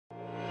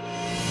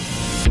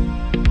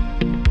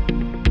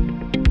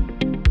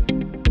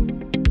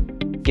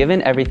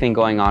Given everything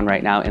going on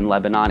right now in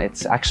Lebanon,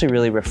 it's actually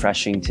really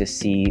refreshing to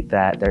see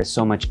that there's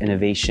so much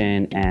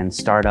innovation and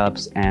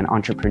startups and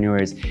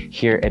entrepreneurs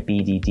here at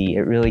BDD.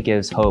 It really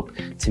gives hope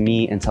to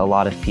me and to a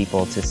lot of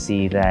people to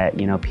see that,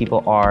 you know,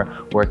 people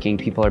are working,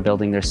 people are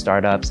building their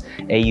startups.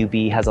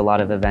 AUB has a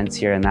lot of events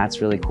here, and that's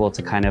really cool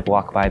to kind of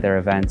walk by their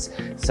events.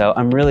 So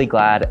I'm really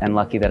glad and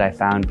lucky that I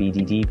found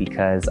BDD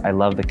because I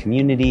love the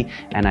community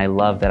and I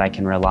love that I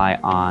can rely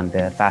on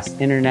the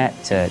fast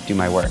internet to do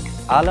my work.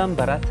 Alam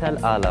barat al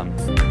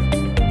alam.